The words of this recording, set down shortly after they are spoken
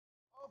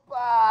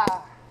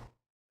Opa!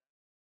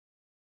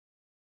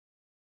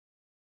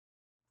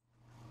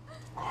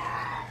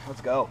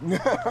 Let's go.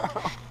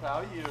 How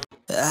are you?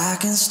 I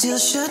can still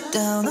shut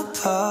down the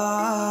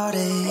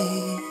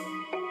party.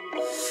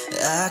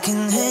 I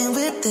can hang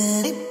with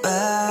anybody.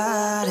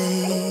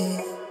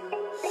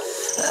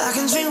 I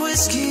can drink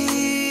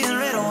whiskey and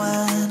red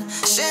wine,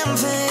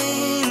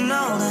 champagne and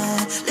all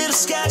that. Little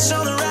scotch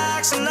on the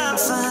rocks and I'm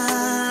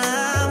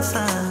fine, I'm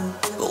fine.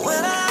 But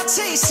when I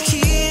taste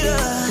tequila,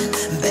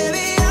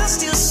 baby, I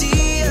still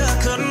see you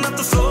cutting up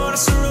the floor in a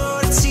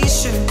sorority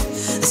t-shirt,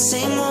 the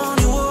same one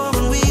you wore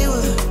when we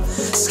were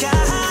sky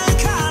high in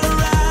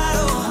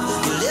Colorado.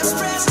 Your lips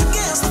pressed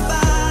against the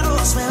bottle,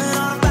 smelling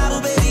on a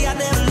Bible, baby, I'd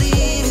never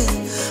leave it.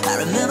 I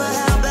remember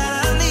how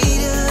bad I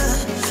need you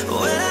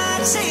when I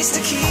taste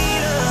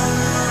tequila.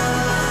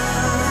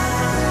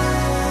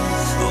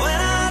 When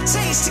I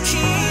taste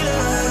tequila.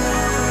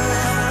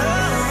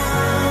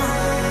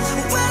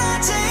 When I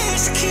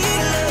taste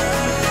tequila.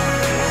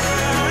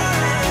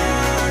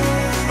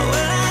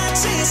 When I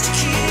taste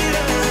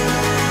tequila.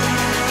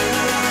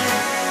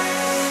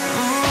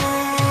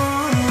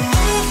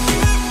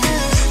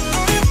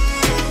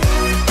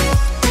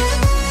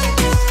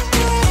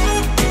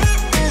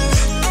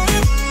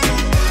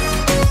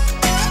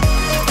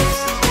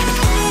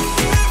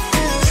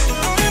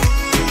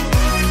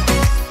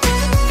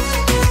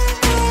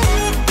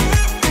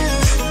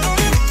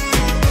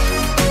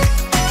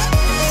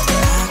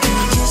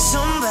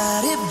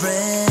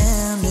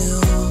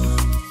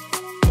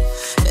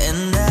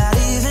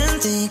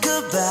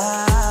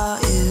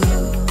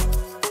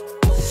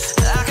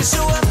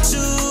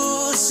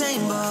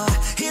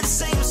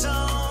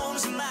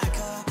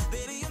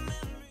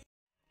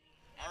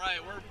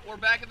 We're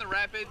back in the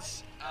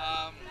rapids.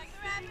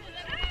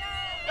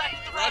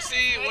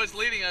 Rusty was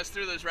leading us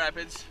through those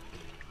rapids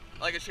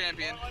like a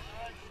champion.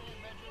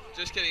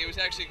 Just kidding, it was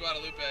actually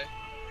Guadalupe.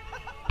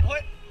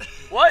 What?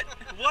 What?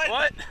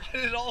 What? I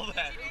did all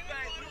that.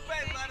 Lupe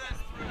let us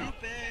through.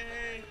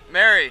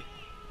 Mary,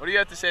 what do you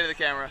have to say to the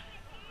camera?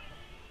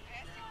 A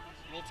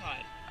little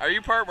tired. Are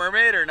you part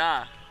mermaid or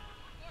nah? Of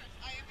course,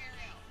 I am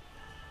Ariel.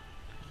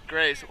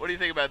 Grace, what do you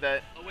think about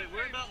that? Oh wait,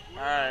 we're about all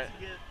right.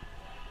 to get...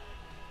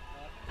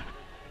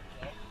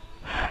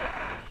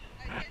 I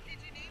said, did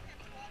you name him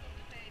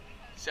Guadalupe?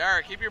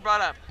 Sarah, keep your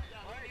butt up.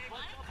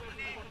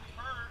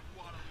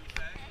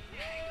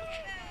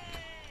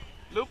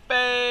 Lupe!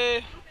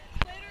 Literally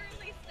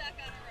stuck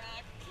on a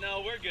rock. No,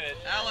 we're good.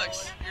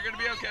 Alex, you're gonna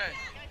be okay.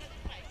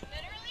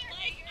 Literally,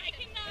 like, I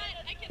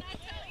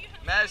cannot tell you how.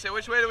 Madison,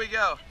 which way do we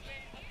go?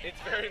 It's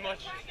very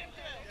much... Don't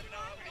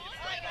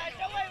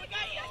worry, we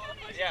got you.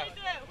 Push Yeah, it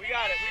through. we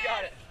got it, we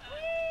got it.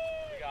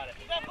 We got it.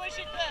 We're gonna push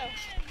it through.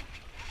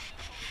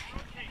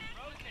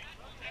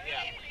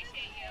 Yeah.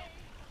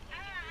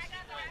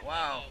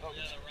 Wow. Woo!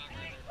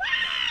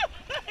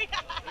 We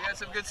got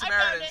some good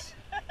Samaritans.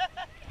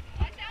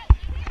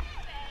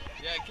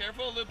 Yeah,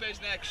 careful Lupe's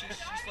neck. She's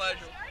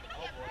fragile. Oh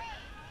boy.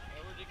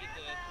 Where'd you get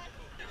that?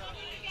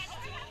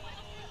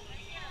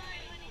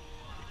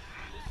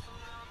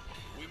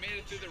 We made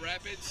it through the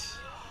rapids.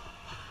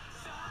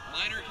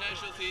 Minor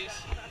casualties.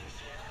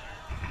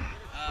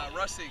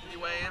 Rusty, can you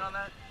weigh in on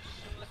that?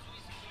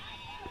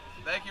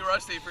 Thank you,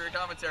 Rusty, for your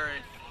commentary.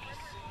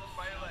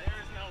 There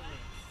is no room.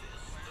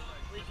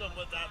 Please don't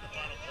put that in the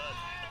final cut.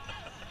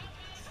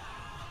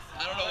 I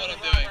don't know what I'm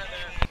doing.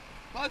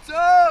 What's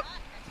up?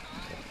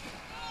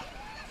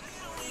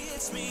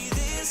 Hits me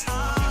this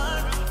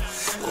hard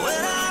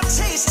when I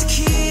taste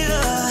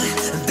tequila,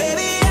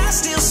 baby, I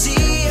still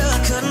see you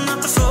cutting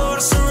up the floor in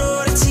a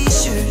sorority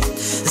t-shirt,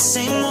 the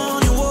same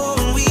one you wore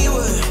when we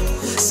were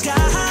sky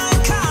high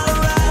in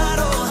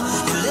Colorado.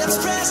 Your lips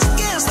pressed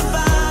against the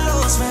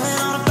bottle,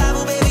 smelling on a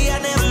Bible, baby,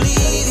 I'd never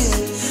leave you.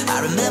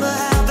 I remember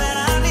how bad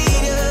I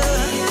need you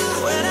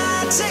when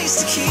I taste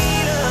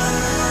tequila.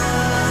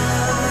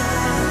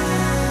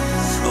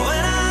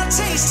 When I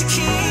taste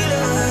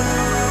tequila.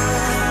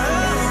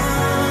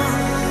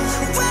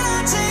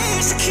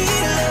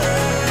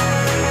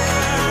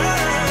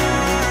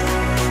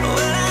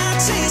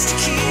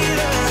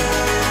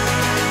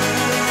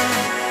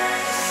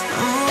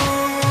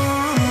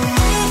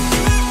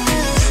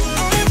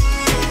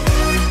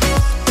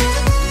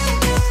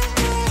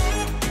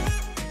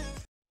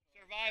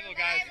 Survival,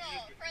 guys.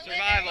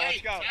 Survival, let's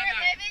go. We're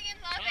living and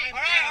loving.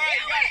 All right,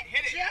 you got it.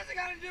 Hit it. She hasn't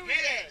got to do with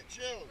it.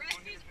 Chill.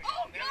 Rusty's,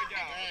 oh, There we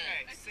go. God.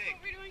 Okay, That's sick.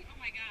 what we're doing? Oh,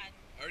 my God.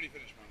 I already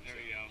finished mine. There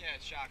we go. Yeah,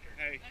 it's shocker.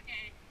 Hey,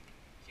 Okay.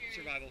 Cheers.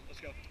 survival,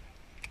 let's go.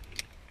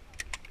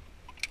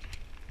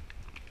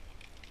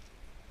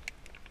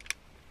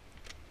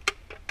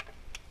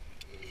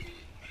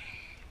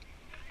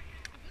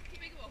 Too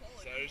big of a hole.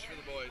 Sodas for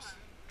the boys.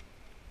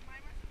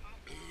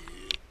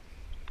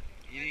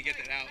 You need to get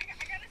that out.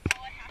 I got a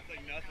solid half. It's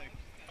like nothing.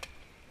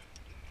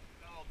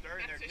 All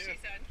dirt in there, That's too. what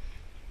she said.